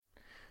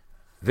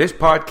This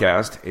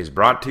podcast is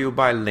brought to you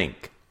by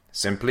LingQ,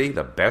 simply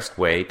the best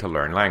way to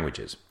learn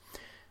languages.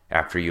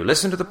 After you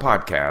listen to the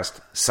podcast,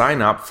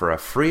 sign up for a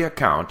free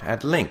account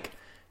at LingQ,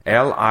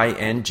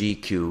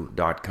 LingQ.com,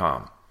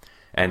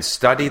 and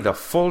study the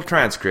full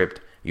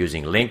transcript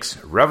using LingQ's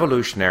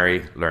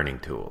revolutionary learning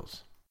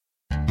tools.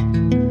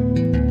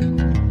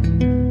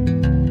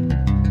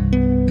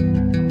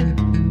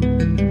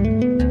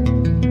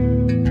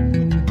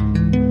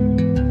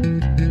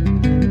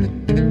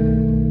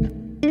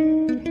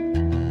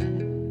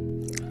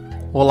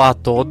 Olá a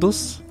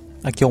todos,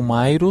 aqui é o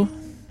Mairo,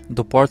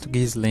 do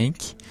Portuguese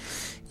LingQ,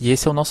 e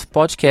esse é o nosso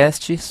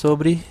podcast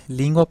sobre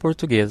língua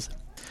portuguesa.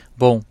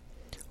 Bom,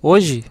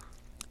 hoje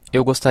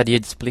eu gostaria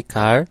de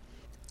explicar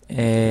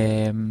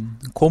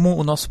como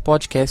o nosso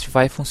podcast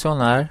vai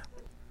funcionar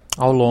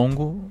ao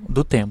longo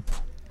do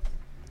tempo.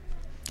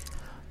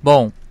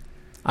 Bom,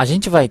 a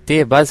gente vai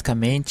ter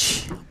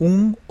basicamente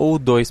 1 ou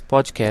 2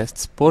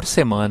 podcasts por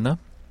semana,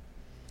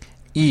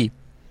 e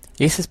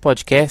esses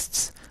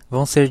podcasts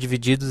vão ser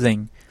divididos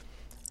em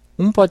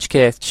um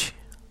podcast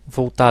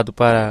voltado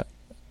para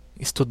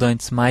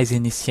estudantes mais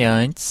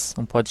iniciantes,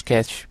 um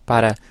podcast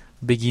para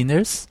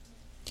beginners,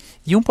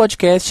 e um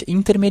podcast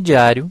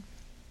intermediário,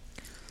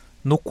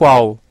 no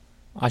qual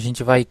a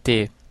gente vai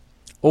ter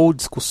ou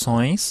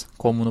discussões,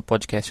 como no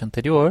podcast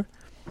anterior,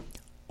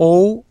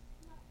 ou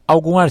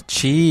algum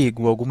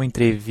artigo, alguma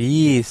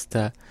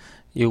entrevista,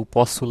 eu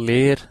posso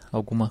ler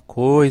alguma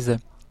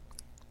coisa.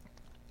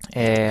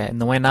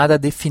 Não é nada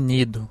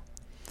definido,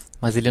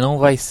 mas ele não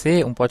vai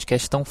ser um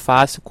podcast tão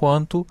fácil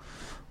quanto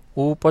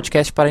o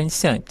podcast para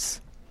iniciantes.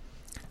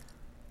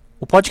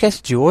 O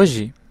podcast de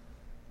hoje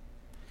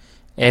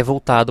é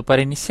voltado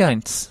para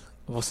iniciantes.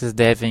 Vocês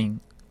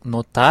devem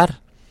notar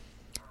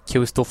que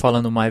eu estou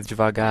falando mais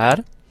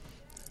devagar,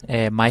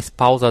 mais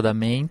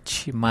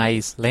pausadamente,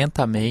 mais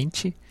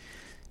lentamente,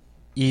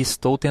 e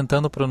estou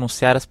tentando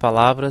pronunciar as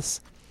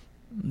palavras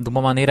de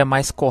uma maneira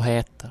mais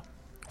correta,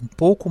 um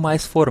pouco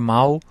mais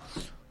formal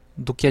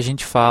do que a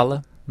gente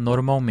fala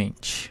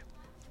normalmente.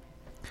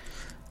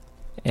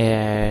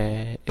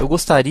 Eu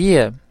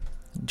gostaria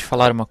de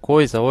falar uma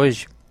coisa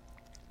hoje,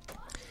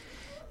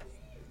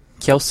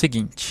 que é o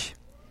seguinte: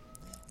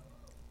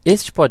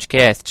 este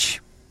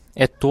podcast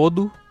é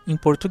todo em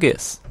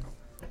português.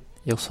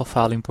 Eu só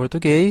falo em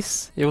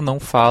português, eu não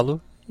falo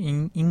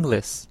em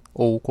inglês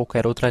ou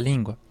qualquer outra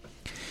língua.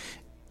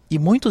 E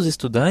muitos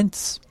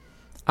estudantes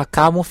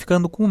acabam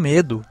ficando com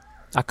medo,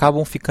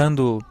 acabam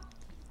ficando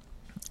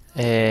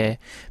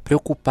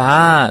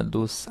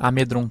preocupados,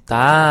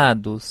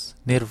 amedrontados,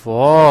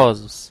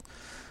 nervosos,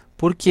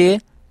 porque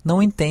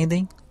não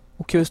entendem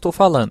o que eu estou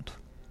falando.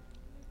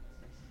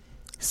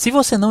 Se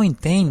você não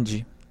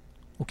entende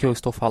o que eu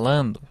estou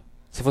falando,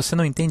 se você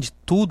não entende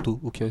tudo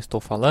o que eu estou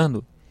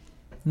falando,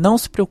 não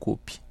se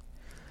preocupe.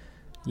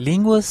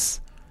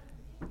 Línguas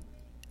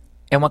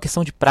é uma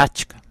questão de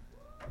prática.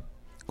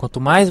 Quanto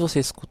mais você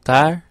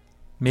escutar,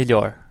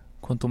 melhor.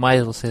 Quanto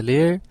mais você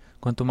ler,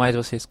 quanto mais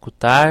você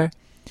escutar,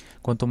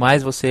 quanto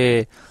mais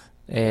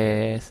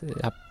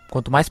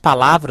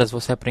palavras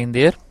você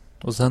aprender,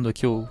 usando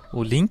aqui o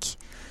LingQ,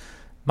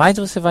 mais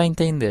você vai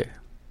entender.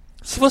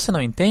 Se você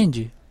não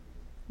entende,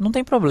 não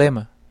tem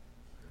problema.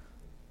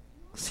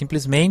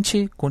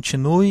 Simplesmente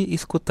continue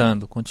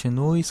escutando,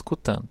 continue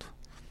escutando.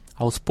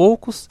 Aos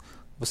poucos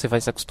você vai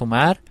se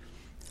acostumar,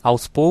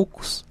 aos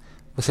poucos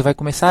você vai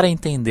começar a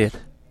entender.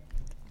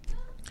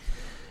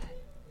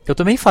 Eu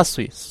também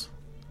faço isso.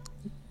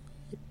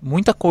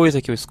 Muita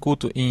coisa que eu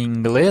escuto em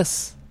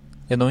inglês,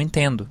 eu não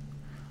entendo.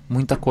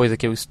 Muita coisa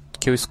que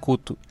eu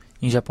escuto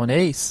em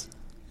japonês,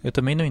 eu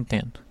também não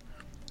entendo.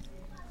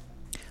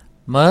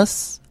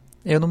 Mas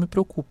eu não me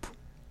preocupo.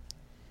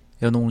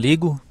 Eu não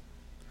ligo.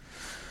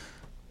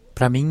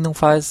 Para mim não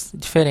faz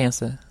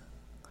diferença.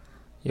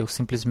 Eu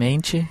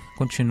simplesmente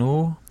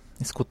continuo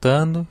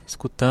escutando,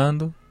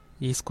 escutando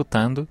e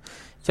escutando.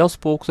 E aos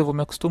poucos eu vou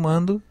me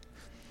acostumando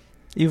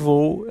e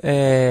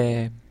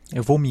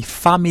eu vou me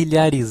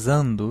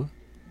familiarizando.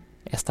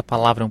 Esta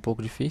palavra é um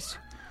pouco difícil.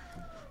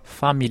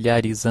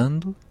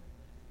 Familiarizando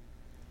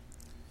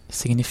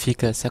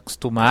significa se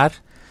acostumar,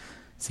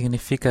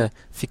 significa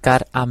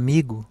ficar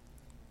amigo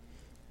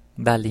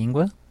da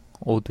língua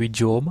ou do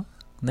idioma,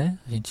 né?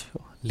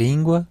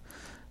 Língua,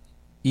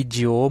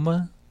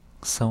 idioma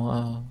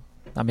são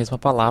a mesma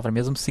palavra, o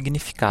mesmo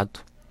significado.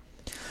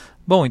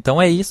 Bom,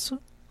 então é isso.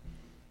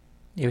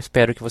 Eu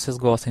espero que vocês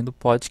gostem do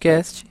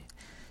podcast.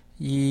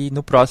 E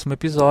no próximo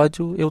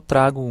episódio eu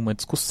trago uma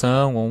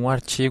discussão ou um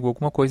artigo,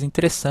 alguma coisa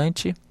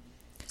interessante,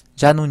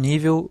 já no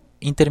nível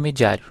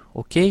intermediário,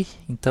 ok?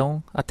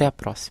 Então, até a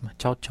próxima.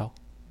 Tchau, tchau.